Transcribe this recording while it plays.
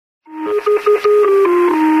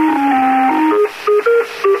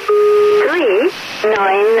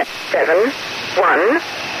7 1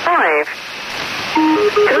 5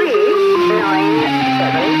 3 9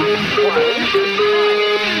 7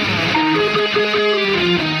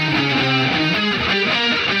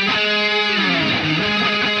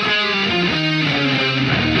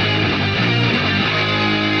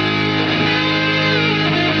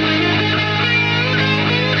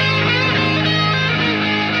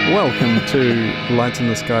 Welcome to Lights in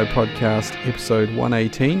the Sky podcast, episode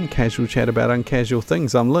 118, Casual Chat About Uncasual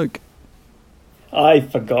Things. I'm Luke. I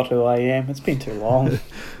forgot who I am. It's been too long.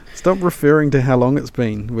 Stop referring to how long it's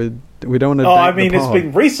been. We don't want to. Oh, I mean, it's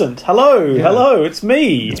been recent. Hello, it's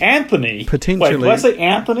me, Anthony. Potentially. Wait, did I say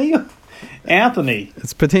Anthony? Anthony.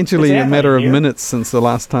 It's potentially It's a matter of here. minutes since the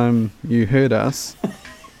last time you heard us.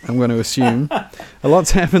 I'm going to assume. A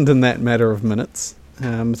lot's happened in that matter of minutes.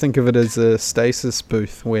 Think of it as a stasis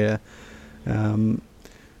booth where a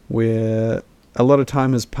lot of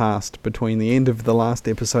time has passed between the end of the last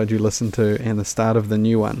episode you listened to and the start of the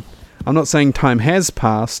new one. I'm not saying time has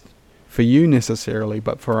passed for you necessarily,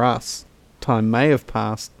 but for us, time may have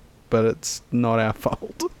passed, but it's not our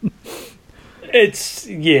fault. It's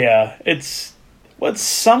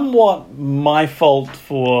somewhat my fault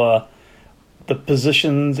for the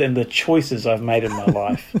positions and the choices I've made in my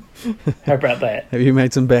life. How about that? Have you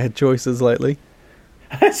made some bad choices lately?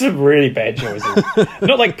 Some really bad choices.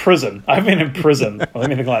 Not like prison. I've been in prison or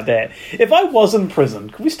anything like that. If I was in prison,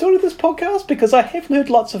 could we still do this podcast? Because I have heard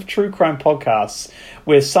lots of true crime podcasts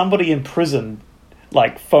where somebody in prison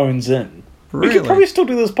like phones in. Really? We could probably still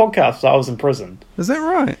do this podcast if I was in prison. Is that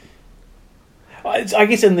right? I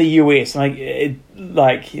guess in the US,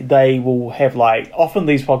 they will have often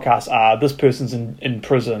these podcasts are this person's in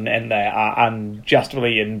prison and they are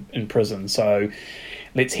unjustly in prison, so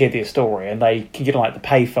let's hear their story, and they can get on the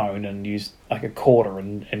payphone and use a quarter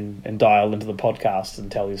and dial into the podcast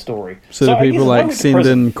and tell their story. So the I people guess if I went to send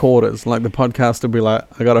prison- in quarters, like the podcast will be like,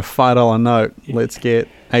 I got a $5 note, let's get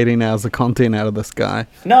 18 hours of content out of this guy.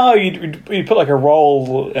 No, you'd put a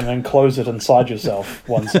roll and then close it inside oneself,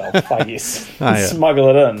 I guess. Oh, yeah. Smuggle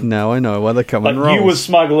it in. Now I know why they come in rolls. You would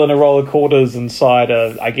smuggle in a roll of quarters inside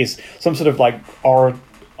some sort of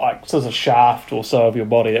sort of shaft or so of your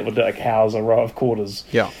body that would house a row of quarters.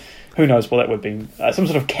 Yeah. Who knows what that would be? Some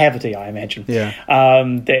sort of cavity, I imagine. Yeah.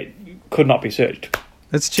 That could not be searched.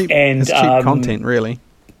 It's cheap. And, it's cheap content, really.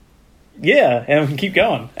 Yeah, and we can keep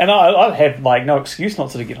going. And I'd have no excuse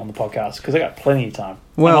not to get on the podcast because I got plenty of time.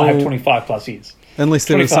 Well, I have 25 plus years. Unless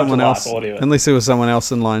there was 25 someone to else. life or whatever. Unless there was someone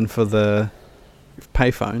else in line for the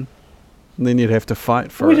payphone, then you'd have to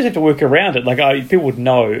fight for We it. just have to work around it. People would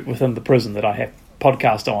know within the prison that I have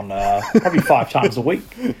podcast on probably 5 times a week.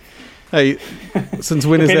 Hey, since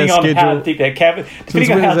when is our Depending on how schedule? deep that cavity. Since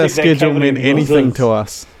when has our schedule meant anything to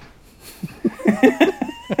us?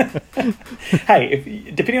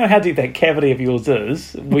 Hey, depending on how deep that cavity of yours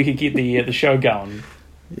is, we could get the show going.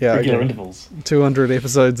 Yeah, Regular okay. intervals. 200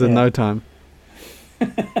 episodes in no time.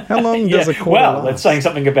 How long does a quarter Well, last? that's saying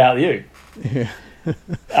something about you. Yeah.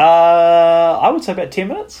 I would say about 10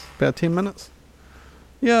 minutes. About 10 minutes?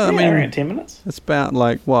 Yeah, I Yeah, mean, around 10 minutes. it's about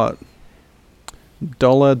what?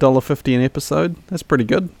 $1.50 an episode? That's pretty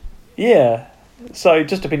good. Yeah. So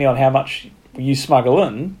just depending on how much you smuggle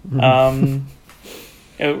in,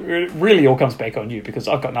 it really all comes back on you because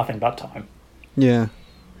I've got nothing but time. Yeah.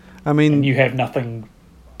 I mean, And you have nothing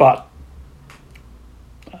but...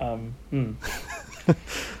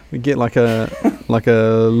 we get like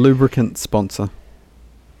a lubricant sponsor.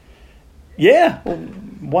 Yeah, well,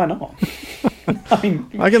 why not? I mean,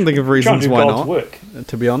 I can think of reasons why God's not. work.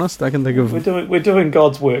 To be honest, I can think of We're doing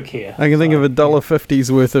God's work here. I can think of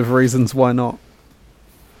 $1.50's worth of reasons why not.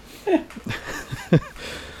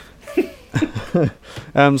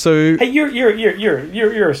 So Hey,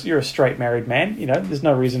 you're a straight married man. You know, there's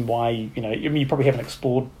no reason why. You probably haven't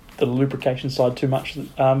explored the lubrication side too much.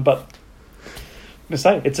 But let's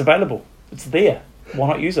say it's available. It's there. Why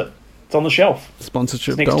not use it? It's on the shelf.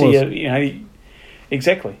 sponsorship It's next dollars. to you.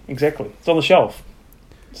 Exactly. It's on the shelf.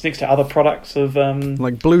 It's next to other products of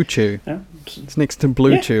Like Blue Chew. yeah, It's next to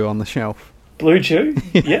Blue Yeah. Chew on the shelf. Blue Chew.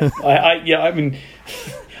 Yeah. I mean,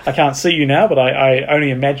 I can't see you now, but I only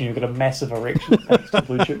imagine you've got a massive erection thanks to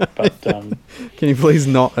Blue Chew. But Can you please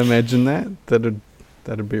not imagine that?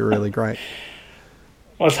 That'd be really great.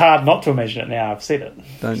 well, it's hard not to imagine it now. I've said it.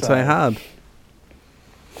 Don't So, say hard.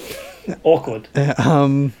 Awkward.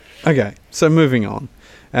 Okay, so moving on.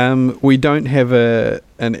 We don't have an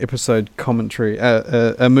episode commentary,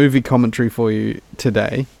 a movie commentary for you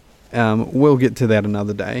today. We'll get to that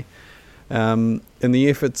another day. In the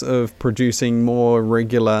efforts of producing more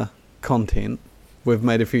regular content, we've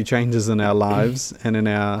made a few changes in our lives and in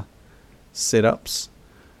our setups.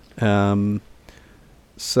 So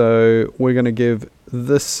we're going to give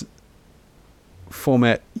this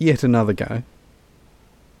format yet another go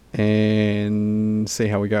and see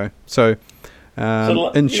how we go. So,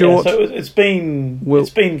 in short, so it's been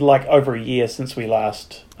like over a year since we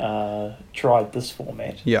last tried this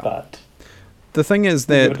format. Yeah. But the thing is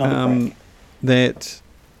we'll give it another that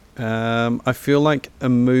I feel like a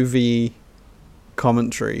movie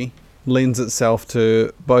commentary lends itself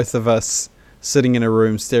to both of us sitting in a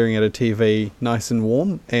room staring at a TV nice and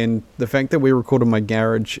warm, and the fact that we recorded in my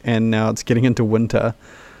garage and now it's getting into winter,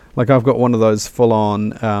 like I've got one of those full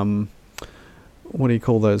on what do you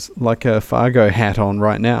call those, like a Fargo hat on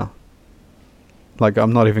right now. Like,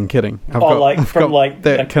 I'm not even kidding. I've got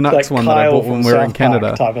that Canucks one that I bought when we were in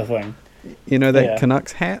Canada type of thing. You know that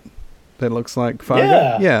Canucks hat that looks like Fargo?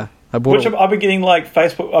 Yeah. I bought I've been getting like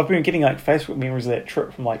Facebook memories of that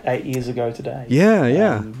trip from like 8 years ago today.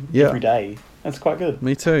 Yeah. Every day. That's quite good.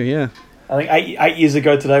 Me too, yeah. I think eight years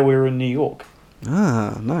ago today we were in New York.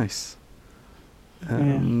 Ah, nice.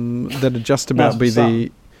 That'd just about Nice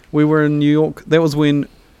be we were in New York. That was when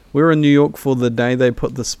we were in New York for the day they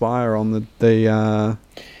put the spire on the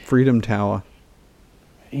Freedom Tower.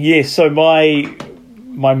 Yeah, so my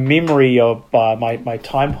memory of my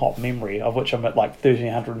time hop memory, of which I'm at like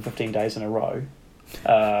 1,315 days in a row,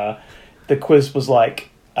 the quiz was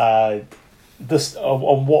like this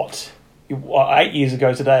on what 8 years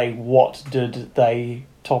ago today, what did they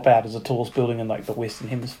top out as the tallest building in like the Western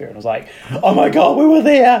Hemisphere? And I was like, oh my god, we were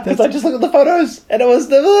there, because I just looked at the photos and it's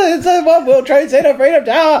the One World Trade Center Freedom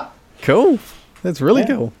Tower. Cool. That's really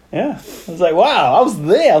cool. Yeah, I was like, wow, I was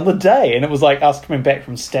there on the day, and it was like us coming back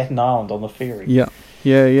from Staten Island on the ferry. Yeah,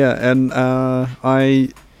 and I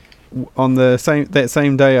on that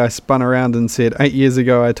same day I spun around and said 8 years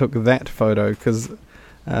ago I took that photo, because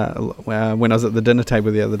when I was at the dinner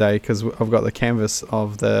table the other day, because I've got the canvas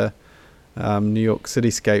of the New York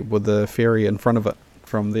cityscape with the ferry in front of it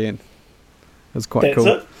from then. It was quite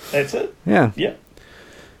cool. That's it. Yeah. Yeah.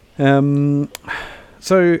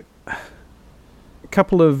 So, a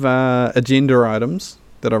couple of agenda items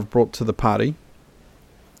that I've brought to the party.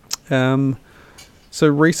 So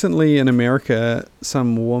recently in America,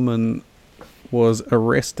 some woman was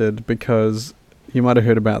arrested because, you might have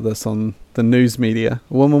heard about this on the news media.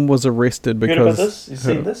 A woman was arrested because... Heard about this? You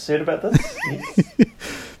seen this? Heard about this? Yes.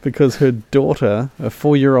 Because her daughter, a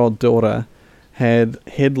 4-year-old daughter, had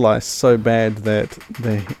head lice so bad that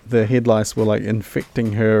the head lice were like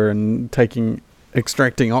infecting her and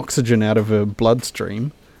extracting oxygen out of her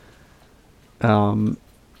bloodstream. And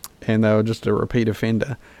they were just a repeat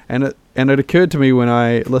offender. And it occurred to me when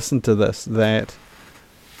I listened to this that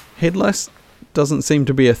head lice doesn't seem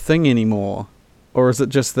to be a thing anymore. Or is it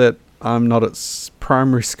just that I'm not at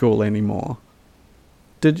primary school anymore?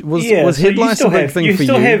 Was head lice a big thing for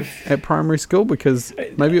you at primary school? Because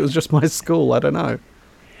maybe it was just my school. I don't know.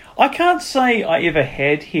 I can't say I ever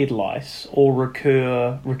had head lice or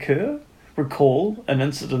recall an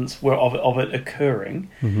incident of it occurring.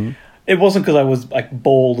 Mm-hmm. It wasn't because I was like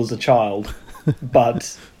bald as a child,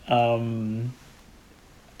 but is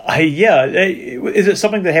it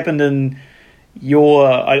something that happened in your?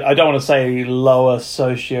 I don't want to say lower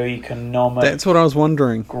socioeconomic. That's what I was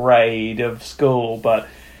wondering. Grade of school, but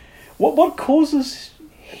what causes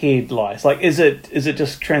head lice? Like, is it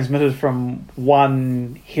just transmitted from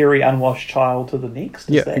one hairy, unwashed child to the next?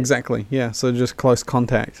 Exactly. Yeah, so just close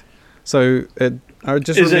contact. So I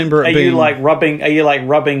just remember it being. Are you like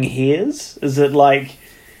rubbing hairs? Is it like?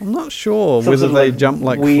 I'm not sure whether they jump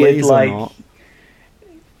like weird, fleas or not.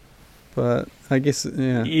 But I guess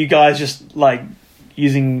You guys just like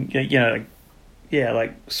using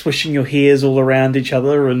like swishing your hairs all around each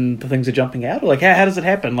other and the things are jumping out? Or like how does it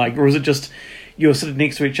happen? Like, or is it just you're sitting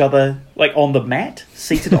next to each other like on the mat,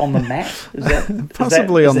 seated on the mat? Is that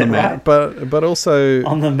possibly on the mat, right? but also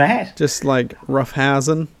on the mat, just like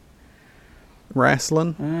roughhousing,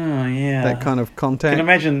 wrestling. Oh yeah, that kind of contact. I can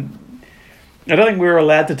imagine. I don't think we were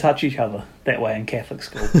allowed to touch each other that way in Catholic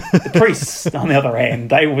school. The priests, on the other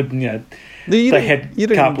hand, they would, they had you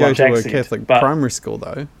didn't go to a Catholic primary school,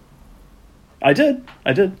 though. I did.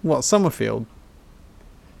 What, Summerfield?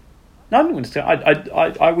 No, I didn't went to.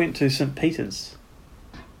 I went to St. Peter's.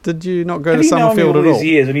 Did you not go to Summerfield at all? These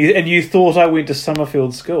years, and you thought I went to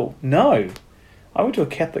Summerfield School? No, I went to a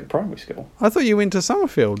Catholic primary school. I thought you went to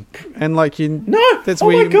Summerfield, and like you. No, that's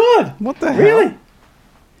my god! What the hell? Really?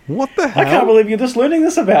 What the hell? I can't believe you're just learning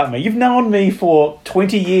this about me. You've known me for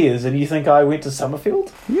 20 years and you think I went to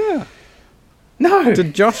Summerfield? Yeah. No.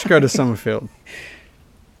 Did Josh go to Summerfield?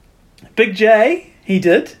 Big J, he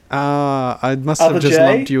did. I must have just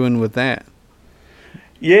lumped you in with that.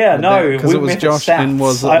 Yeah, no, because we it was met at Josh and Souths.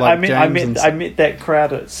 was it I like met, James I met that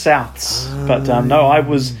crowd at Souths, but no, I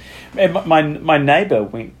was. And my neighbour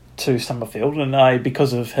went to Summerfield, and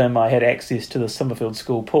because of him, I had access to the Summerfield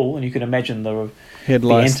school pool, and you can imagine the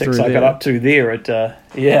headlights antics through I got there. up to there at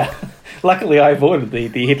yeah. Luckily, I avoided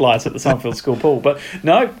the headlights at the Summerfield school pool, but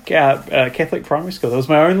no, Catholic primary school. That was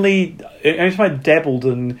my only time I dabbled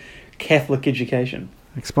in Catholic education.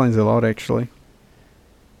 Explains a lot, actually.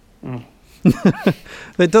 Mm.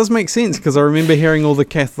 That does make sense, because I remember hearing all the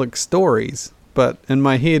Catholic stories, but in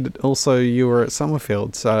my head, also, you were at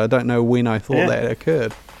Summerfield, so I don't know when I thought that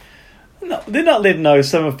occurred. No, they're not letting no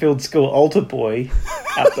Summerfield School altar boy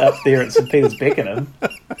up there at St Peter's Beckenham.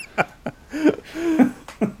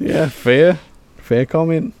 Yeah, fair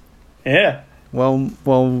comment. Yeah. Well,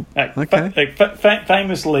 okay.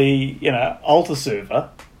 Famously, altar server,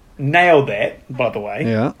 nailed that, by the way.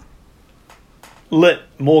 Yeah. Lit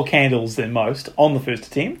more candles than most on the first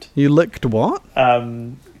attempt. You licked what?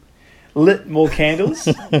 Lit more candles,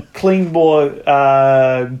 cleaned more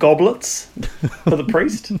goblets for the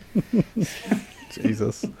priest.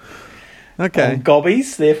 Jesus. Okay.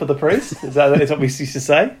 Gobbies there for the priest. That's what we used to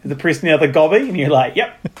say. The priest now the gobby, and you're like,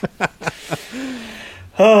 yep.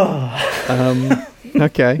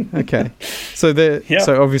 Okay.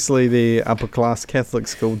 So obviously the upper class Catholic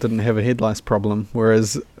school didn't have a head lice problem,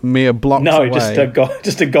 whereas mere blocks away.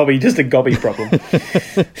 Just a gobby problem.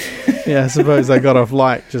 Yeah, I suppose they got off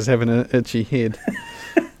light just having an itchy head.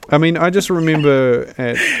 I mean, I just remember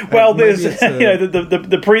there's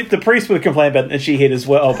the priest would complain about an itchy head as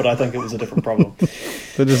well, but I think it was a different problem.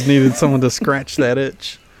 They just needed someone to scratch that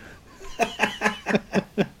itch.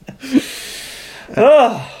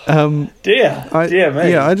 Dear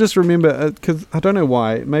me. Yeah, I just remember, because I don't know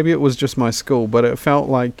why, maybe it was just my school, but it felt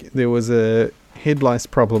like there was a head lice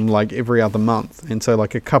problem like every other month, and so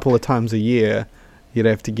like a couple of times a year you'd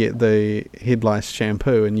have to get the head lice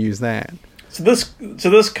shampoo and use that. So this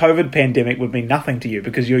COVID pandemic would mean nothing to you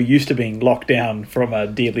because you're used to being locked down from a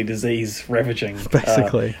deadly disease ravaging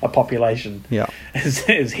basically a population. Yeah,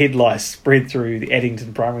 as head lice spread through the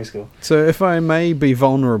Addington Primary School. So if I may be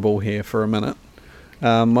vulnerable here for a minute,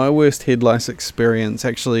 my worst head lice experience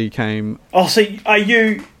actually came. Oh, so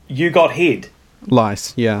you got head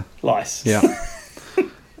lice? Yeah, lice. Yeah.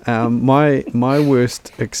 My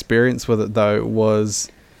worst experience with it though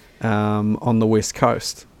was on the West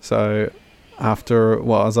Coast. So after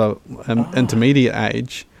as an intermediate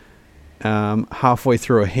age, halfway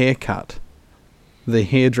through a haircut, the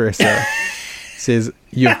hairdresser says,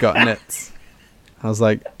 "You've got nits." I was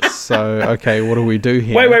like, "So okay, what do we do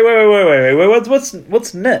here?" Wait.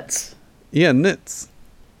 What's nits? Yeah, nits,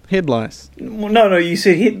 head lice. No. You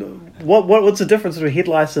said head. What's the difference between head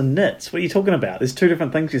lice and nits? What are you talking about? There's two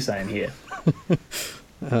different things you're saying here.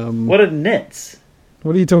 What are nits?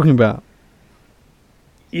 What are you talking about?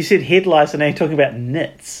 You said head lice, and now you're talking about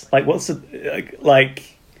nits. Like, what's the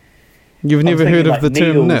like? You've never heard of the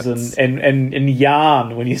term nits and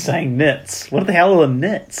yarn when you're saying nits. What the hell are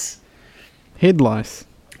nits? Head lice.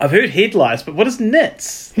 I've heard head lice, but what is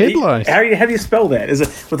nits? Head lice. How do you spell that? Is it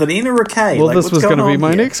with an N or a K? Well, this was going to be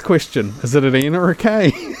my next question. Is it an N or a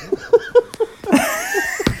K?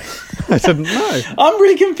 I didn't know. I'm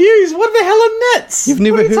really confused. What the hell are nits? You've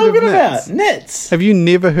never heard of nits? What are you talking about? Nits. Have you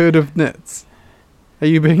never heard of nits? Are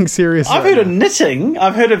you being serious? I've heard of knitting.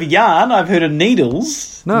 I've heard of yarn. I've heard of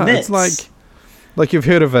needles. No, nits. it's like you've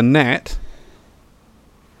heard of a gnat.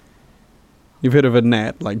 You've heard of a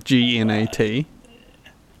gnat, like GNAT.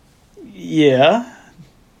 Yeah.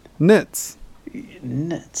 Nits.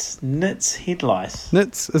 Nits. Head lice.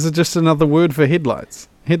 Nits. Is it just another word for head lice?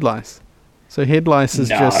 Head lice. So head lice is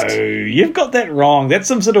just... No, you've got that wrong. That's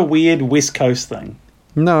some sort of weird West Coast thing.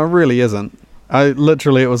 No, it really isn't. It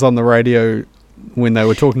was on the radio when they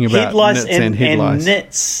were talking about head lice nits and head lice. And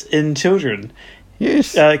nits in children.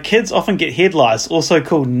 Yes. Kids often get head lice, also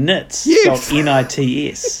called nits, yes. spelled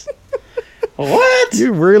Nits. What?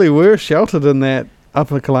 You really were sheltered in that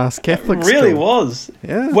upper class Catholic school. It really was.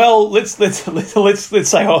 Yeah. Well, let's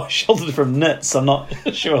say I was sheltered from nits. I'm not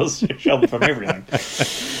sure I was sheltered from everything.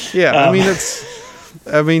 Yeah,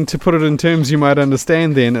 I mean, to put it in terms you might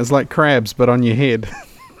understand then, it's like crabs, but on your head.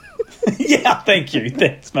 Yeah, thank you.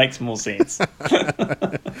 That makes more sense.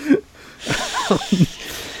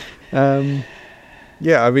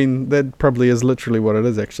 Yeah, I mean, that probably is literally what it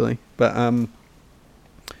is, actually. But,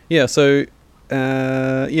 yeah, so,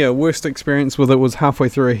 worst experience with it was halfway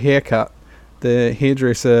through a haircut. The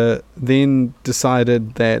hairdresser then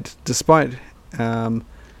decided that despite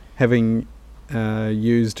having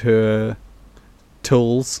used her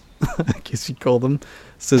tools, I guess you'd call them,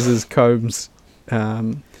 scissors, combs,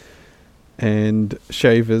 and and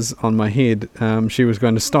shavers on my head, she was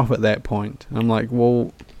going to stop at that point. I'm like,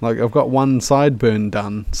 well, like I've got one sideburn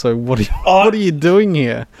done, so what are you doing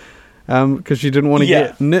here? Because she didn't want to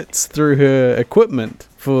get nits through her equipment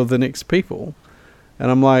for the next people.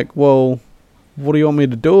 And I'm like, well, what do you want me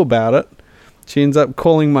to do about it? She ends up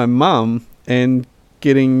calling my mum and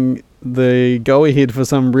getting the go-ahead for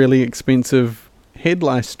some really expensive head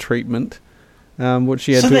lice treatment, which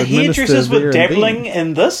she had to administer. So the hairdressers were dabbling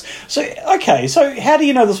in this? So how do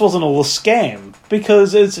you know this wasn't all a scam?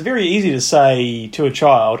 Because it's very easy to say to a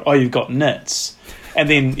child, oh, you've got nits, and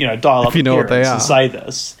then, dial up the parents and say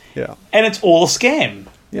this. Yeah. And it's all a scam.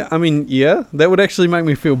 Yeah, I mean, that would actually make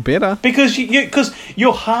me feel better. Because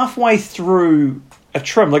you're halfway through a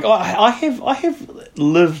trim. Like, I have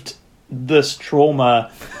lived this trauma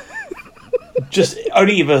just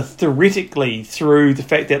only ever theoretically through the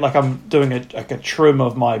fact that, like, I'm doing a trim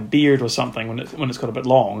of my beard or something when it's got a bit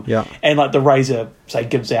long. Yeah. And, like, the razor, say,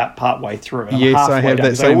 gives out partway through. And yes, I have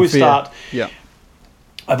that same fear.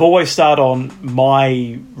 I've always started on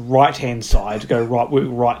my right-hand side to go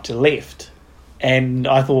right to left. And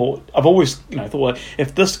I've always thought,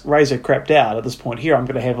 if this razor crapped out at this point here, I'm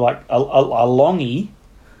going to have like a longie.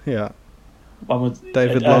 Yeah. One with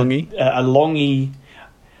David Longie. A longie.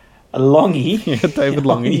 Yeah, David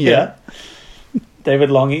Longie. Yeah. David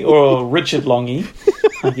Longie or Richard Longie,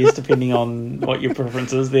 I guess, depending on what your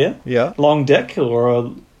preference is there. Yeah. Long Dick or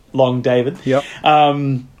a Long David. Yep.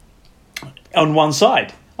 On one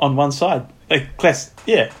side. Like class.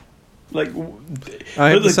 Yeah. Like, I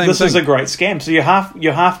have the same this thing. is a great scam. So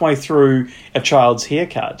you're halfway through a child's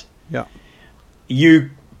haircut. Yeah. You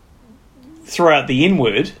throw out the N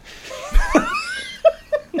word.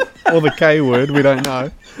 Or the K word, we don't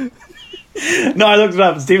know. No, I looked it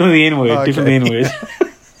up. It's definitely the N word. Okay. Definitely the N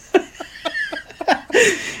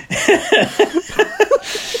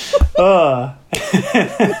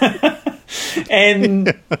word.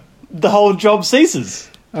 And the whole job ceases.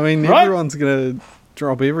 I mean, right? Everyone's going to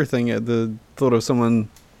drop everything at the thought of someone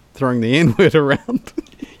throwing the N word around.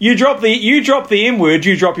 You drop the N word,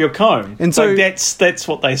 you drop your comb. And so that's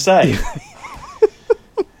what they say.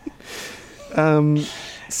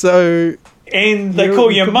 So and they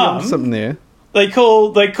call your mum something there. They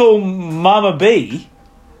call Mama B.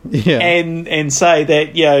 Yeah. And say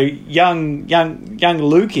that young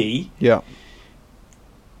Lukey. Yeah.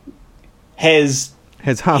 Has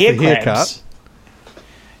half a haircut.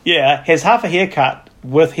 Yeah, has half a haircut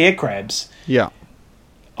with hair crabs. Yeah.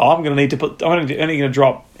 I'm going to need to put. I'm only going to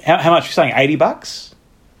drop. How much are you saying? $80?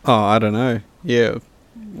 Oh, I don't know. Yeah.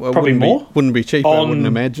 Well, probably more. Wouldn't be cheap. I wouldn't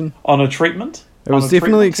imagine. On a treatment. It was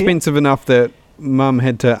definitely expensive enough that Mum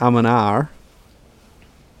had to and ah.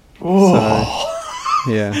 Oh.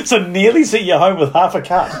 So, yeah. So nearly sent you home with half a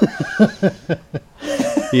cut.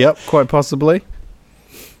 Yep, quite possibly.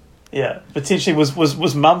 Yeah, potentially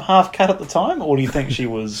was Mum half cut at the time, or do you think she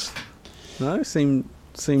was? No, seemed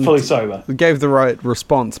fully sober. Gave the right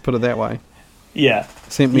response. Put it that way. Yeah,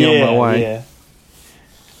 sent me on my way. Yeah,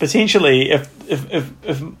 potentially, if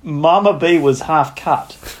Mama B was half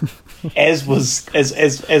cut, as was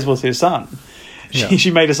her son, she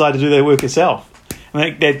may decide to do their work herself.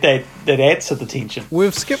 I think that adds to the tension.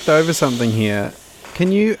 We've skipped over something here.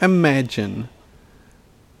 Can you imagine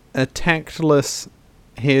a tactless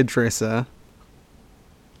hairdresser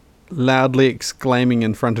loudly exclaiming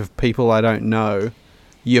in front of people I don't know,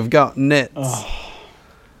 "You've got nits"? Oh.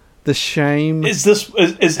 The shame. Is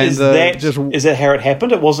that how it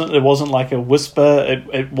happened? It wasn't like a whisper.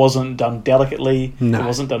 It wasn't done delicately. No. It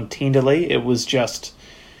wasn't done tenderly. It was just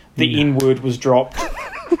the N word was dropped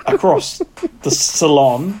across the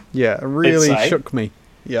salon. Yeah, it really shook me.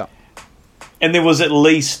 Yeah. And there was at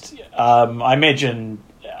least, I imagine,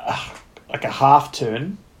 like a half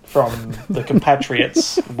turn from the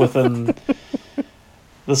compatriots within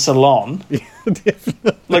the salon. Yeah,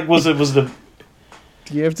 definitely. Like, was the...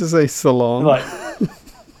 Do you have to say salon? Like,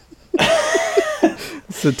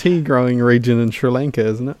 it's a tea growing region in Sri Lanka,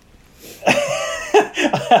 isn't it?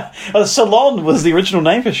 Ceylon was the original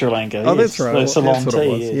name for Sri Lanka. Oh, yes. That's right. So Ceylon that's what tea.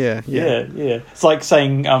 it was. Yeah. It's like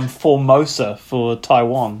saying Formosa for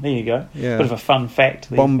Taiwan. There you go. Yeah. Bit of a fun fact.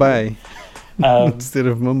 There. Bombay instead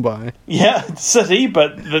of Mumbai. Yeah, city,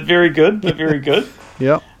 but very good.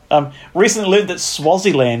 Yep. Recently learned that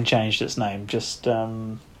Swaziland changed its name. Just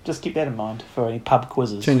keep that in mind for any pub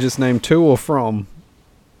quizzes. Change its name to or from?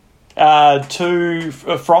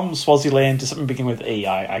 From Swaziland to something beginning with E.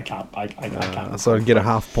 I can't. So I'd get a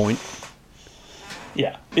half point.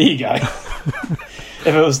 Yeah, there you go. If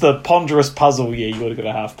it was the ponderous puzzle, yeah, you would have got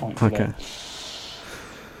a half point for that.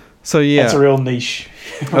 So yeah, That's a real niche.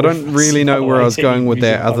 I don't really know where I was going with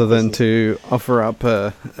that, other than to. to offer up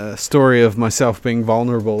a story of myself being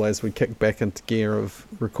vulnerable as we kick back into gear of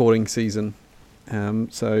recording season.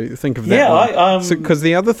 So think of that. Yeah, because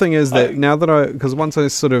the other thing is that now that because once I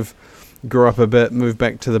sort of grew up a bit, moved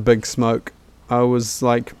back to the big smoke, I was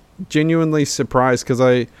like genuinely surprised because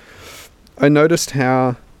I noticed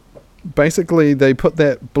how basically they put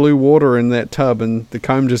that blue water in that tub and the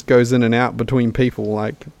comb just goes in and out between people.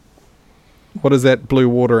 Like, what is that blue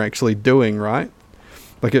water actually doing, right?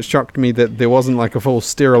 Like, it shocked me that there wasn't like a full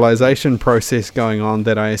sterilization process going on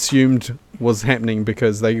that I assumed was happening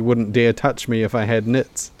because they wouldn't dare touch me if I had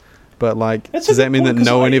nits. But like, does that mean that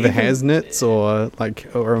no one ever has nits, or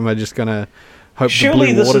am I just gonna hope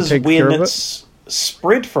surely the blue water this is takes where care of nits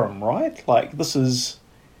spread from, right? Like this is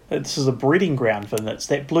a breeding ground for nits.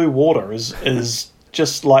 That blue water is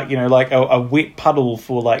just like, you know, like a wet puddle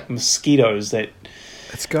for like mosquitoes. That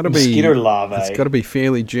it's got to be mosquito larvae. It's got to be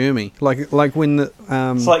fairly germy. Like when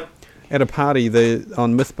it's like at a party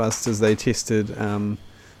on MythBusters they tested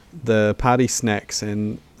the party snacks,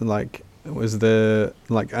 and like it was the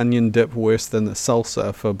like onion dip worse than the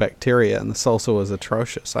salsa for bacteria, and the salsa was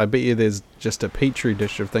atrocious. I bet you there's just a petri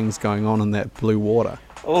dish of things going on in that blue water.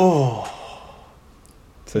 oh.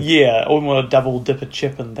 So, Yeah, I wouldn't want to double dip a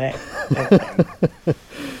chip in that.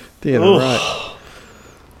 yeah, right.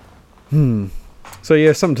 So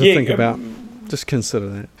yeah, something to think about. Just consider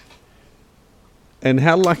that. And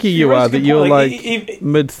how lucky you are that you're like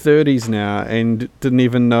mid-30s now and didn't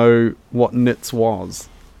even know what nits was.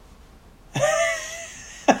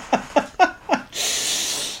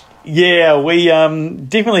 Yeah, we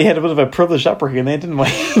definitely had a bit of a privileged upbringing there, didn't we?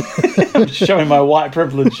 I'm showing my white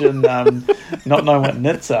privilege and not knowing what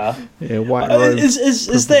nits are. Yeah, white robe.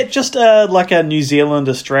 Is that just like a New Zealand,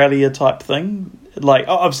 Australia type thing? Like,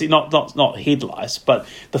 obviously not head lice, but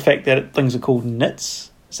the fact that things are called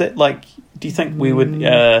nits. Is that like? Do you think we would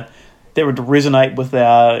that would resonate with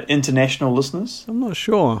our international listeners? I'm not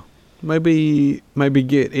sure. Maybe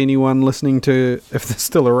get anyone listening to, if they're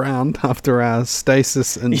still around after our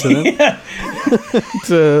stasis incident,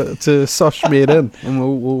 to sosh me it in, and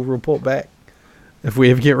we'll report back if we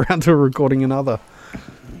ever get around to recording another.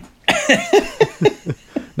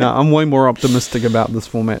 No, I'm way more optimistic about this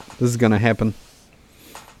format. This is going to happen.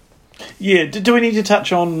 Yeah, do we need to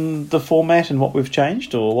touch on the format and what we've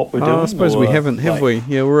changed or what we're doing? I suppose we haven't, have we?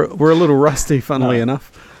 Yeah, we're a little rusty, funnily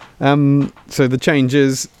enough. So the change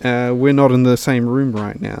is we're not in the same room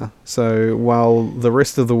right now. So while the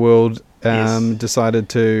rest of the world decided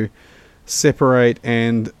to separate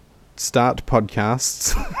and start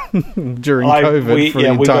podcasts during COVID for the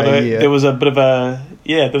entire year, there was a bit of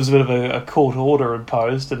a court order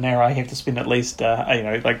imposed, and now I have to spend at least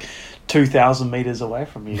like 2,000 meters away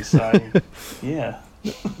from you. So yeah.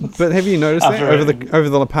 But have you noticed that over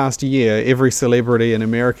the past year, every celebrity in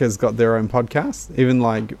America has got their own podcast? Even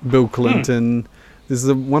like Bill Clinton. There's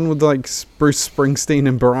the one with like Bruce Springsteen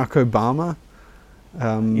and Barack Obama.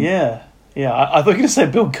 Yeah. I thought you were going to say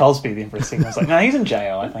Bill Cosby then for a second. I was like, no, he's in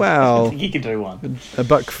jail. I think. Well, I think he could do one. A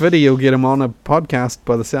 $1.50 will get him on a podcast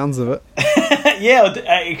by the sounds of it. Yeah,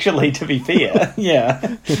 actually, to be fair,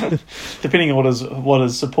 yeah. Depending on what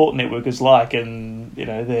his support network is like, and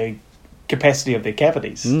the capacity of their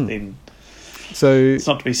cavities, then so it's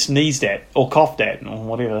not to be sneezed at or coughed at or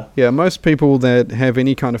whatever. Yeah, most people that have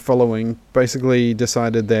any kind of following basically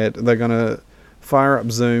decided that they're going to fire up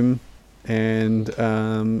Zoom and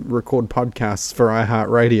record podcasts for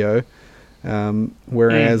iHeartRadio,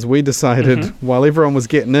 whereas we decided while everyone was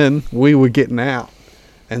getting in, we were getting out.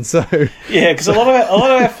 And so yeah, because a lot of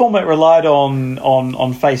our format relied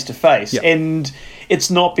on face to face, and it's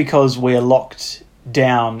not because we're locked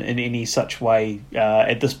down in any such way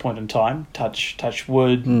at this point in time. Touch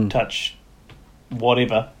wood, touch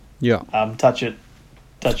whatever. Yeah. Touch it.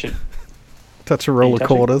 Touch a roll of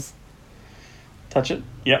quarters. Touch it.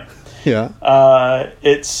 Yep. Yeah.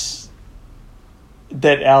 It's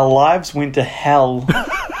that our lives went to hell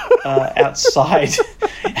outside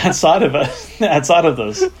of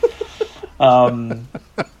this. I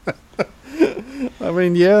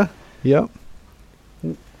mean, yeah. Yep.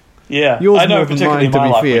 Yeah, yours I know, more than mine, to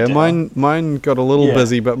be fair. Mine got a little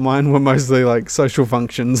busy, but mine were mostly like social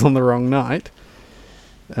functions on the wrong night.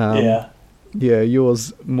 Yeah,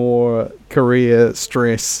 yours more career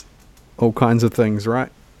stress, all kinds of things, right?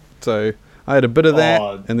 So I had a bit of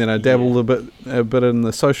that, and then I dabbled a bit in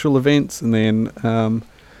the social events, and then,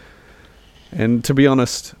 and to be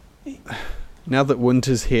honest, now that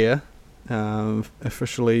winter's here,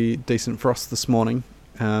 officially decent frost this morning.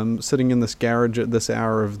 Sitting in this garage at this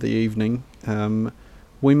hour of the evening,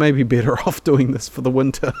 we may be better off doing this for the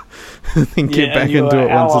winter than get Yeah, back and your into it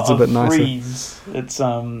once it's a hour bit of nicer. freeze, it's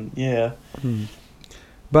yeah.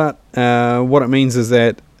 But what it means is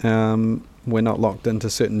that we're not locked into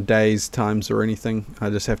certain days, times, or anything. I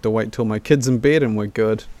just have to wait till my kid's in bed and we're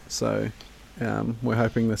good. So we're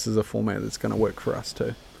hoping this is a format that's going to work for us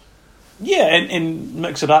too. Yeah, and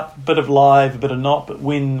mix it up, a bit of live, a bit of not, but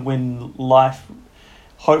when life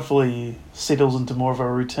hopefully settles into more of a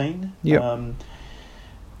routine, Yep.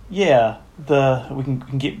 yeah, we can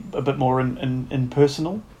get a bit more in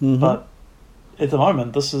personal, Mhm. but at the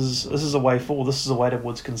moment this is a way forward. This is a way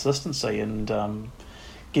towards consistency and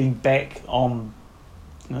getting back on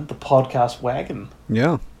the podcast wagon.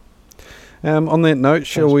 Yeah. On that note,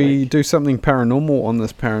 shall Sounds we big. do something paranormal on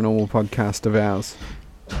this paranormal podcast of ours?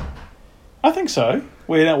 I think so.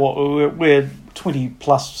 We're 20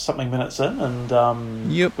 plus something minutes in,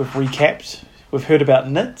 and Yep. we've recapped. We've heard about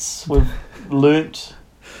nits. We've learnt.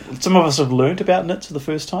 Some of us have learnt about nits for the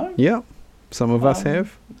first time. Yeah, some of us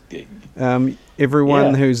have. Yeah.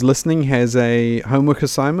 Everyone who's listening has a homework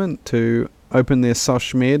assignment to open their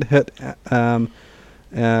Sosh Med, hit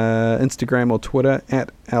Instagram or Twitter at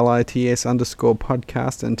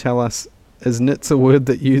LITS_podcast and tell us, is nits a word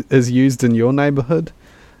that is used in your neighbourhood?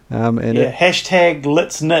 Hashtag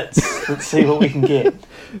Lit's Nits. Let's see what we can get.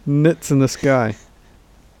 Nits in the sky.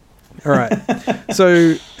 All right.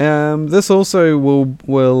 So this also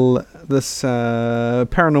will this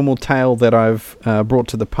paranormal tale that I've brought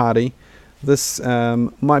to the party. This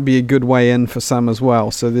might be a good way in for some as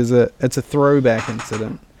well. So it's a throwback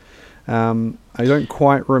incident. I don't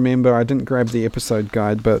quite remember. I didn't grab the episode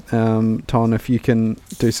guide, but Ton, if you can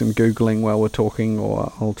do some googling while we're talking,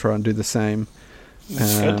 or I'll try and do the same.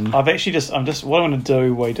 Good. What I'm going to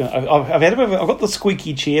do. I've got the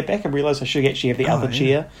squeaky chair back. I realised I should actually have the other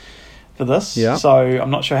chair for this. Yeah. So I'm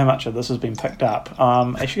not sure how much of this has been picked up. What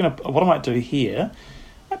I might do here,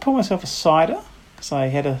 I pour myself a cider. So I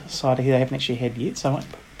had a cider here I haven't actually had yet. So I might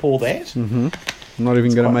pour that. Mm-hmm. I'm not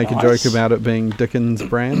even going to quite make a nice. joke about it being Dickens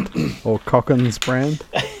brand or Cockin's brand.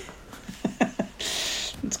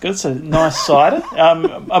 It's good. It's a nice cider.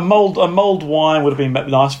 A mulled wine would have been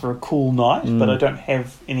nice for a cool night, but I don't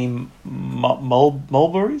have any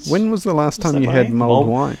mulberries. When was the last Is time that you what I had mean? mulled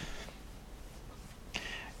wine?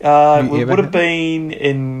 It ever would have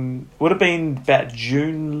had been about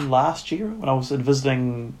June last year when I was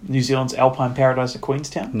visiting New Zealand's Alpine Paradise at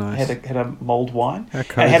Queenstown. Nice. I had a mulled wine. How And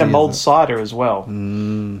I had a cosy mulled is it? cider as well.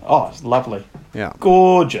 Mm, Oh, it's lovely, yeah.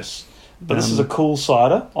 gorgeous. But this is a cool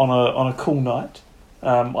cider on a cool night.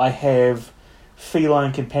 I have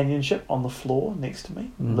feline companionship on the floor next to me.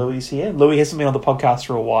 Louis is here. Louis hasn't been on the podcast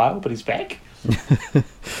for a while, but he's back.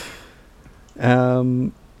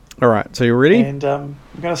 All right, so you ready? And I'm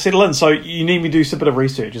going to settle in. So you need me to do some bit of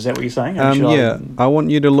research. Is that what you're saying? Or should Yeah, I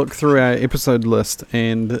want you to look through our episode list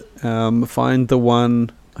and find the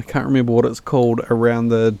one, I can't remember what it's called, around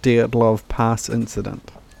the Dyatlov Pass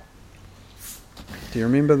incident. Do you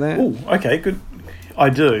remember that? Oh, okay, good. I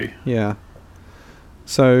do. Yeah.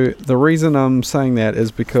 So the reason I'm saying that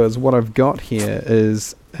is because what I've got here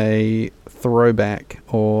is a throwback,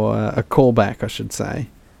 or a callback, I should say,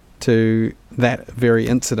 to that very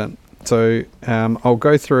incident. So I'll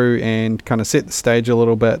go through and kind of set the stage a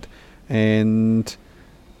little bit, and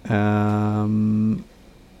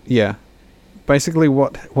basically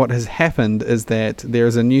what has happened is that there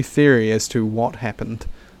is a new theory as to what happened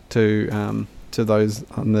to those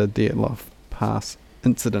on the Dyatlov Pass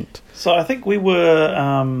incident. So I think we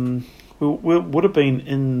were we would have been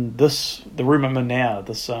in the room I'm in now.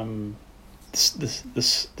 The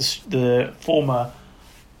former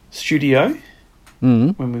studio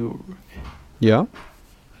Mm. when we were. Yeah.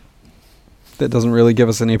 That doesn't really give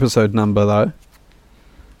us an episode number, though.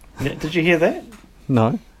 Yeah, did you hear that?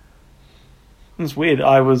 No. It's weird.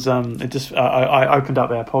 I was I opened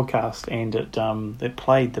up our podcast and it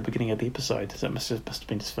played the beginning of the episode. So it must have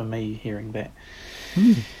been just for me hearing that.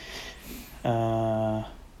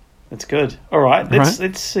 That's good. All right.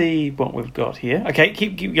 Let's see what we've got here. Okay,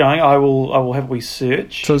 keep going. I will have a wee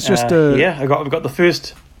search. So it's just I've got the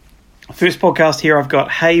first podcast here. I've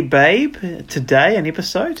got Hey Babe today, an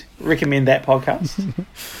episode. Recommend that podcast.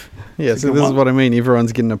 Yeah, It's a so good this is one. what I mean.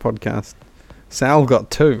 Everyone's getting a podcast. Sal got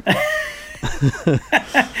 2.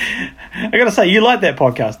 I got to say, you like that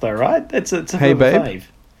podcast though, right? It's a Hey bit of a Babe? fave.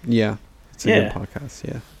 Yeah. It's a Yeah. good podcast,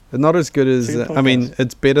 yeah. Not as good as... It's a good I mean, podcast.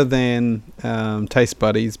 it's better than Taste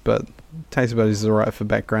Buddies, but Taste Buddies is alright for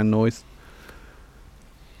background noise.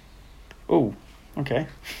 Oh, okay.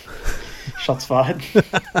 Shots fired.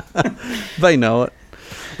 They know it.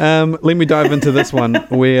 Let me dive into this one.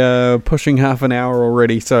 We're pushing half an hour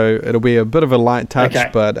already, so it'll be a bit of a light touch, Okay.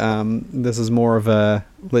 but this is more of a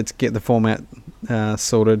let's get the format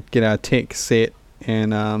sorted, get our tech set,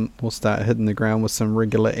 and we'll start hitting the ground with some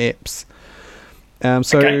regular apps.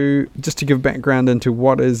 Okay. Just to give background into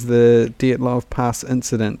what is the Dyatlov Pass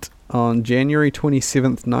incident, on January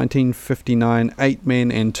 27th, 1959, 8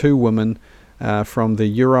 men and 2 women from the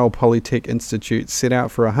Ural Polytech Institute set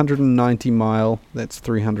out for a 190-mile, that's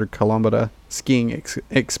 300-kilometre, skiing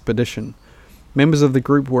expedition. Members of the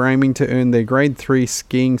group were aiming to earn their Grade 3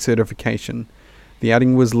 skiing certification. The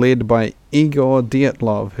outing was led by Igor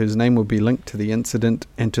Dyatlov, whose name will be linked to the incident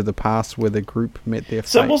and to the pass where the group met their fate.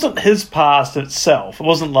 So it wasn't his past itself. It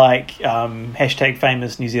wasn't like hashtag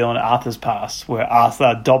famous New Zealand Arthur's Pass, where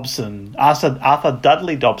Arthur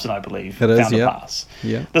Dudley Dobson, I believe, It is, found yeah. a pass.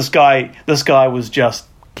 Yeah, This guy was just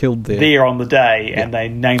killed there. there on the day, Yeah. and they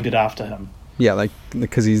named it after him. Yeah,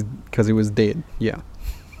 because he was dead. Yeah.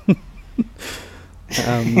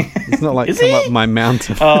 It's not like Is come he? up my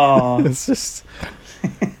mountain. Oh, It's just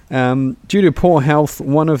due to poor health,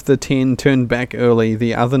 one of the 10 turned back early.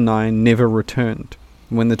 The other 9 never returned.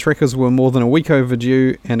 When the trekkers were more than a week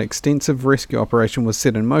overdue, an extensive rescue operation was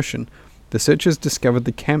set in motion. The searchers discovered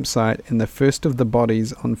the campsite and the first of the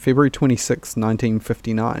bodies on February 26,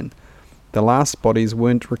 1959. The last bodies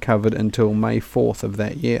weren't recovered until May 4th of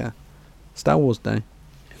that year. Star Wars Day.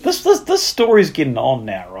 this story's getting on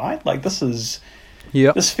now, right? Like this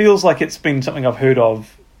Yep. feels like it's been something I've heard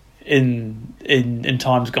of in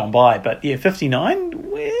times gone by. But yeah,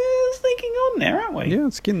 59, we're sneaking on now, aren't we? Yeah,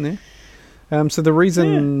 it's getting there. So the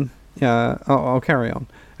reason... I'll carry on.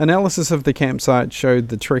 Analysis of the campsite showed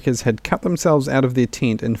the trekkers had cut themselves out of their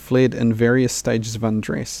tent and fled in various stages of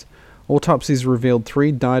undress. Autopsies revealed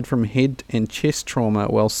 3 died from head and chest trauma,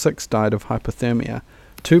 while 6 died of hypothermia.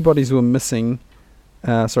 2 bodies were missing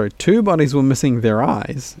their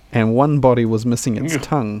eyes, and 1 body was missing its Ugh.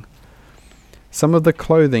 tongue. Some of the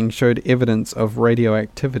clothing showed evidence of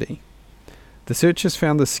radioactivity. The searchers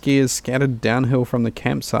found the skiers scattered downhill from the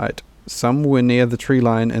campsite. Some were near the tree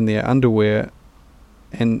line in their underwear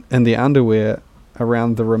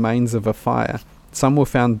around the remains of a fire. Some were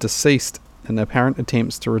found deceased in apparent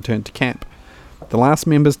attempts to return to camp. The last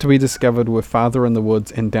members to be discovered were farther in the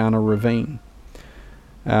woods and down a ravine.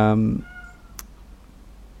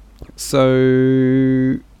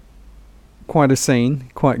 So quite a scene,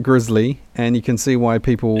 quite grisly, and you can see why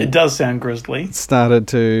people It does sound grisly. started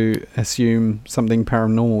to assume something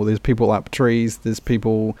paranormal. There's people up trees, there's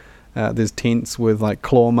people, there's tents with like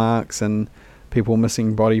claw marks and people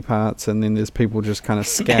missing body parts, and then there's people just kind of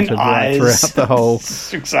scattered And right eyes. throughout the whole...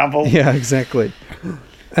 example. Yeah, exactly.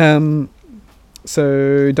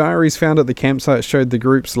 So diaries found at the campsite showed the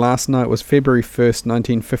group's last night was February 1st,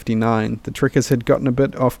 1959. The trekkers had gotten a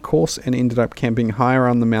bit off course and ended up camping higher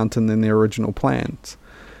on the mountain than their original plans,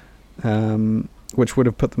 which would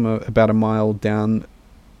have put them about a mile down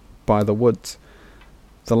by the woods.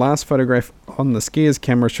 The last photograph on the skiers'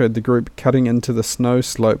 camera showed the group cutting into the snow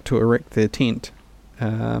slope to erect their tent.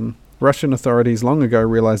 Russian authorities long ago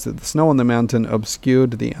realized that the snow on the mountain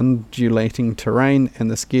obscured the undulating terrain, and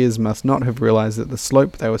the skiers must not have realized that the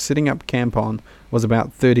slope they were setting up camp on was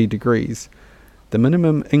about 30 degrees, the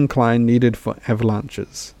minimum incline needed for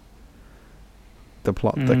avalanches. The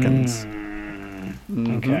plot thickens.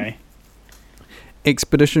 Mhm. Okay.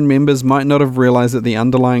 Expedition members might not have realized that the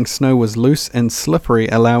underlying snow was loose and slippery,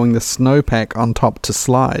 allowing the snowpack on top to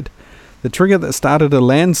slide. The trigger that started a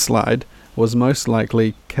landslide was most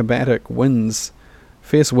likely Kabatic winds,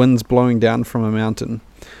 fierce winds blowing down from a mountain.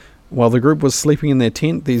 While the group was sleeping in their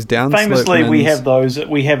tent, these downslope Famously, winds...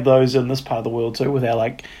 we have those in this part of the world too, with our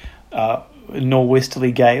like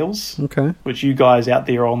norwesterly gales, Okay. which you guys out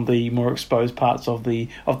there on the more exposed parts of the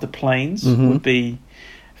plains Mhm. would be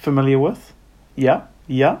familiar with. Yeah,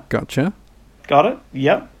 Gotcha. got it.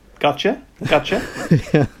 Yep, gotcha.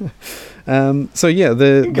 So yeah,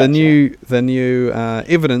 the Gotcha. new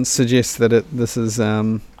evidence suggests that this is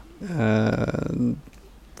from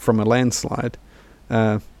a landslide.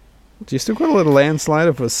 Do you still call it a landslide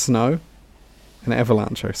if it was snow? An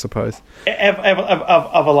avalanche, I suppose.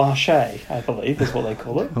 Avalanche, I believe, is what they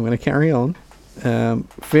call it. I'm going to carry on.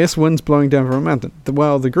 Fierce winds blowing down from a mountain.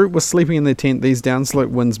 While the group was sleeping in their tent, these downslope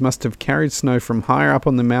winds must have carried snow from higher up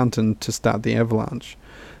on the mountain to start the avalanche.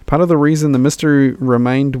 Part of the reason the mystery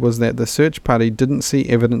remained was that the search party didn't see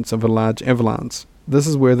evidence of a large avalanche. This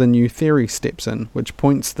is where the new theory steps in, which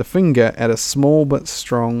points the finger at a small but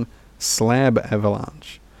strong slab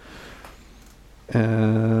avalanche.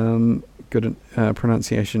 Good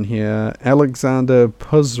pronunciation here. Alexander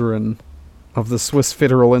Puzrin of the Swiss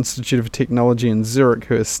Federal Institute of Technology in Zurich,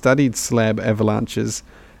 who has studied slab avalanches,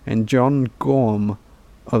 and John Gorm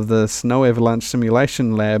of the Snow Avalanche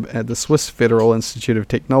Simulation Lab at the Swiss Federal Institute of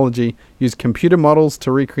Technology used computer models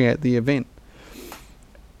to recreate the event.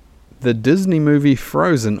 The Disney movie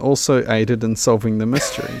Frozen also aided in solving the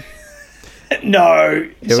mystery. No,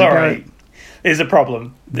 Here sorry. we go. There's a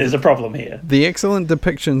problem. There's a problem here. The excellent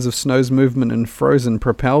depictions of Snow's movement in Frozen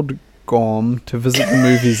propelled Gorm to visit the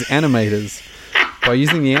movie's animators. By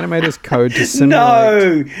using the animators' code to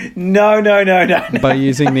simulate... No. By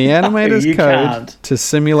using the animators' you code can't. to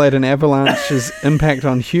simulate an avalanche's impact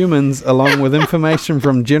on humans, along with information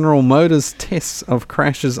from General Motors' tests of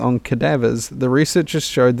crashes on cadavers, the researchers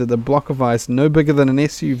showed that the block of ice no bigger than an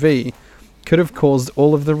SUV could have caused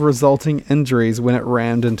all of the resulting injuries when it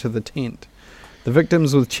rammed into the tent. The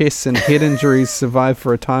victims with chest and head injuries survived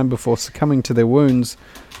for a time before succumbing to their wounds,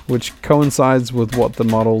 which coincides with what the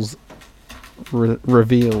models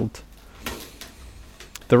revealed.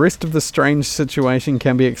 The rest of the strange situation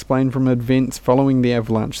can be explained from events following the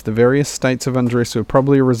avalanche. The various states of undress were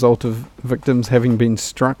probably a result of victims having been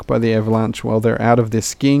struck by the avalanche while they're out of their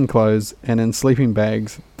skiing clothes and in sleeping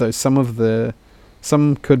bags, though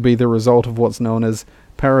some could be the result of what's known as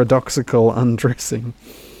paradoxical undressing.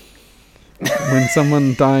 When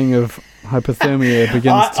someone dying of hypothermia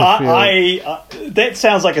begins to feel... that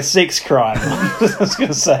sounds like a sex crime. I was going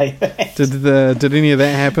to say that. Did any of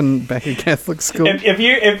that happen back at Catholic school?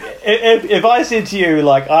 If I said to you,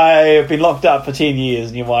 like, I have been locked up for 10 years,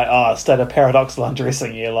 and you're like, oh, state of paradoxical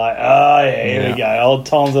undressing, you're like, oh, yeah, here we go. Old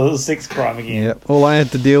Tom's a sex crime again. Yep. All I had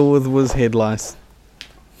to deal with was head lice.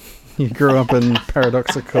 You grew up in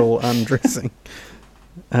paradoxical undressing.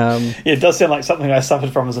 It does sound like something I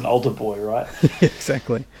suffered from as an older boy, right?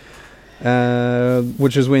 Exactly.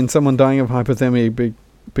 Which is when someone dying of hypothermia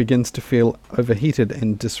begins to feel overheated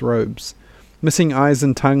and disrobes. Missing eyes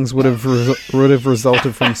and tongues would have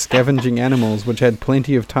resulted from scavenging animals, which had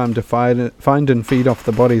plenty of time to find and feed off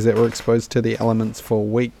the bodies that were exposed to the elements for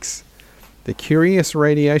weeks. The curious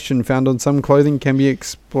radiation found on some clothing can be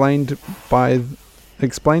explained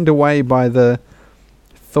away by the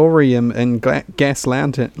thorium in gas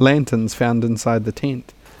lanterns found inside the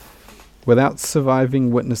tent. Without surviving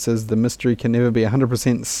witnesses, the mystery can never be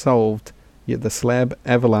 100% solved, yet the slab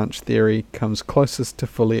avalanche theory comes closest to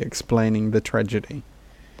fully explaining the tragedy.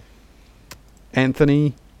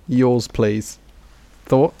 Anthony, yours please.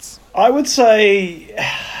 Thoughts? I would say,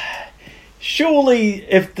 surely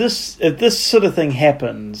if this sort of thing had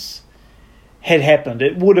happened,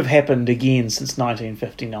 it would have happened again since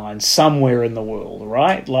 1959, somewhere in the world,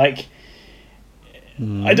 right? Like,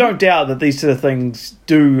 I don't doubt that these sort of things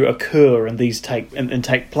do occur and these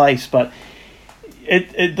take place, but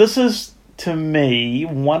this is, to me,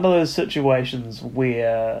 one of those situations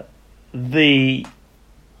where the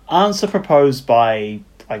answer proposed by,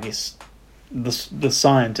 I guess, the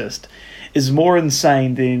scientist is more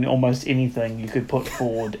insane than almost anything you could put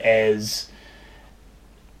forward as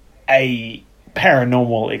a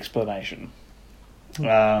paranormal explanation.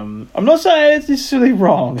 I'm not saying it's necessarily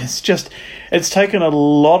wrong. It's just it's taken a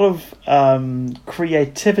lot of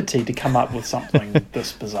creativity to come up with something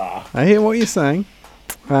this bizarre. I hear what you're saying.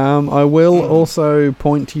 I will also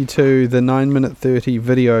point you to the 9-minute 30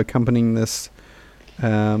 video accompanying this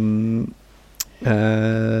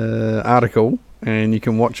article, and you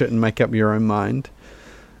can watch it and make up your own mind.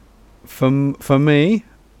 For me,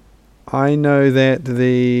 I know that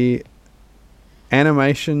the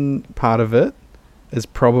animation part of it is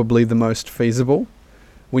probably the most feasible.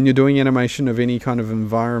 When you're doing animation of any kind of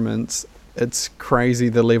environments, it's crazy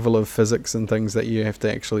the level of physics and things that you have to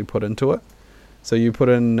actually put into it. So you put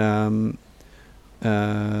in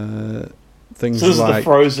things so this like... is the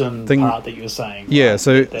Frozen part that you were saying. Yeah,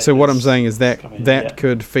 right? so what I'm saying is that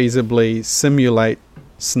could feasibly simulate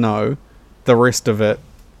snow. The rest of it,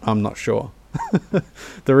 I'm not sure.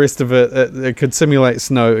 The rest of it could simulate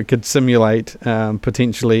snow. It could simulate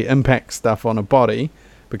potentially impact stuff on a body,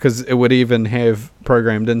 because it would even have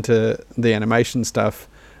programmed into the animation stuff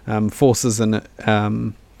forces and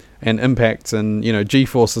impacts and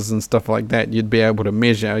G-forces and stuff like that. You'd be able to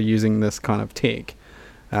measure using this kind of tech,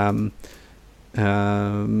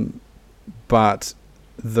 but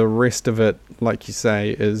the rest of it, like you say,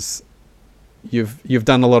 is you've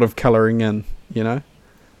done a lot of colouring in.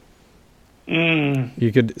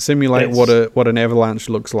 You could simulate what an avalanche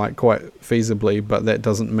looks like quite feasibly, but that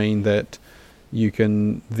doesn't mean that you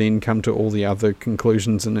can then come to all the other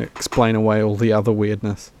conclusions and explain away all the other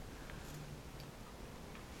weirdness.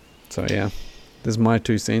 So yeah, there's my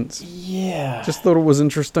 2 cents. Yeah. Just thought it was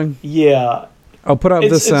interesting. Yeah. I'll put up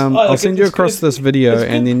this. I'll send you across this video, it's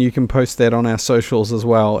good. and then you can post that on our socials as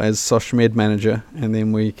well as SoshMed Manager, and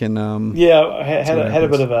then we can. Yeah, I had a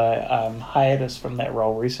bit of a hiatus from that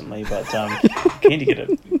role recently, but keen to get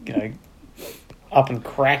it, up and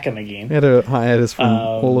cracking again. We had a hiatus from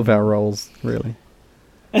all of our roles, really.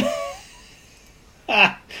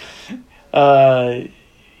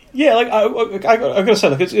 Yeah, like I gotta say,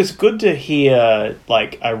 like it's good to hear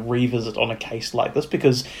like a revisit on a case like this,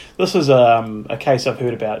 because this is a case I've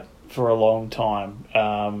heard about for a long time.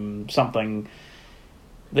 Something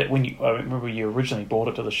that I remember you originally brought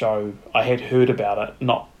it to the show, I had heard about it,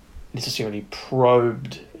 not necessarily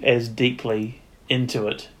probed as deeply into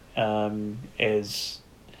it as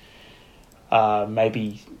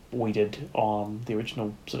maybe we did on the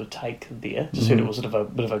original sort of take there. Just heard it was sort of a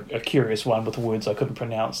bit of a curious one with words I couldn't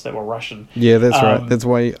pronounce that were Russian. Yeah, that's right. That's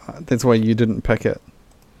why you didn't pick it.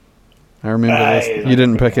 I remember this. You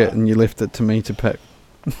didn't pick it, and you left it to me to pick.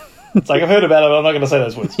 It's like, I've heard about it, but I'm not going to say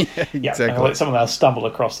those words. Yeah, exactly. I'll let someone else stumble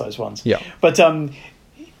across those ones. Yeah. But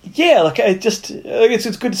yeah, like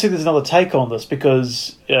it's good to see there's another take on this,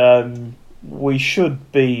 because we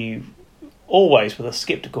should be always with a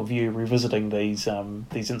skeptical view revisiting these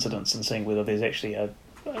incidents and seeing whether there's actually a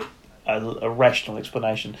rational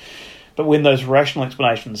explanation. But when those rational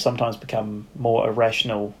explanations sometimes become more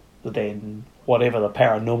irrational than whatever the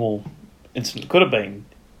paranormal incident could have been,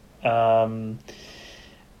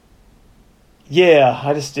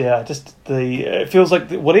 it feels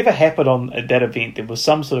like whatever happened at that event, there was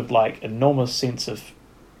some sort of like enormous sense of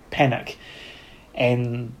panic,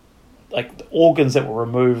 and like the organs that were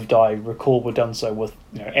removed, I recall, were done so with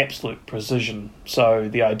absolute precision. So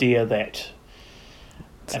the idea that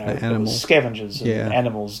it was scavengers and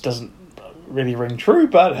animals doesn't really ring true.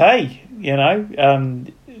 But hey,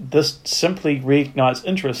 this simply reignites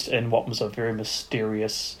interest in what was a very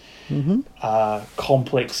mysterious,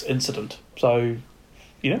 complex incident. So,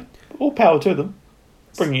 all power to them,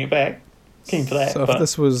 bringing it back. Keen for that. So if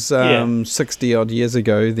this was 60 odd years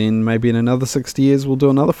ago, then maybe in another 60 years we'll do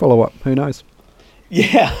another follow up. Who knows?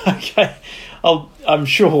 Yeah, okay. I'm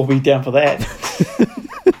sure we'll be down for that.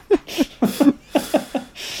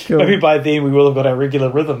 Cool. Maybe by then we will have got our regular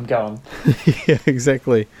rhythm going. Yeah,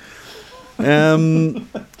 exactly. So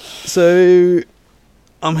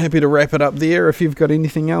I'm happy to wrap it up there. If you've got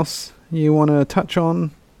anything else you want to touch on,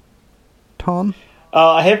 Tom?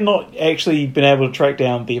 I have not actually been able to track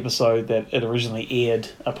down the episode that it originally aired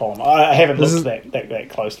upon. I haven't looked that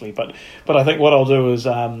closely, but I think what I'll do is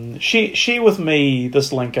share with me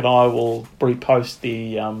this link, and I will repost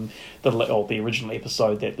the original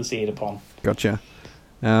episode that this aired upon. Gotcha.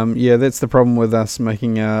 Yeah, that's the problem with us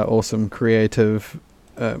making awesome creative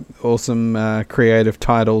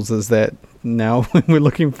titles, is that now when we're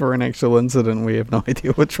looking for an actual incident, we have no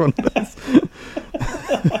idea which one it is.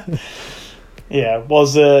 Yeah,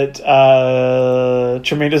 was it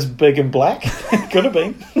Tremendous Big and Black? Could have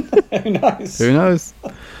been. Who knows? Who knows?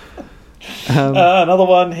 Another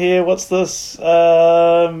one here. What's this?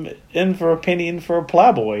 In for a penny, in for a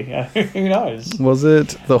ploughboy. Who knows? Was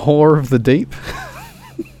it The Whore of the Deep?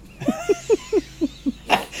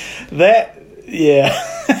 That, yeah.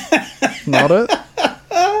 Not it?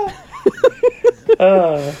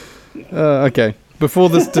 Okay. Before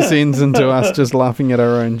this descends into us just laughing at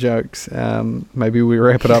our own jokes, maybe we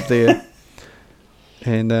wrap it up there.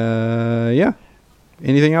 And yeah,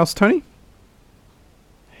 anything else, Tony?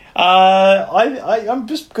 I'm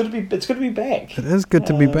just good to be. It's good to be back. It is good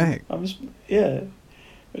to be back.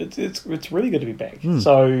 It's really good to be back.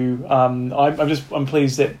 So I'm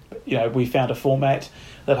pleased that we found a format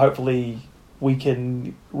that hopefully we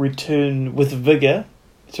can return with vigor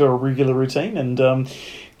to a regular routine and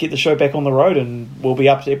get the show back on the road, and we'll be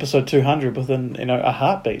up to episode 200 within a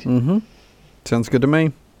heartbeat. Sounds good to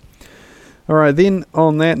me. All right, then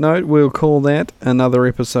on that note, we'll call that another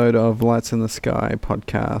episode of Lights in the Sky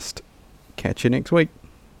podcast. Catch you next week.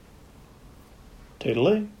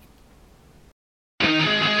 Toodaloo.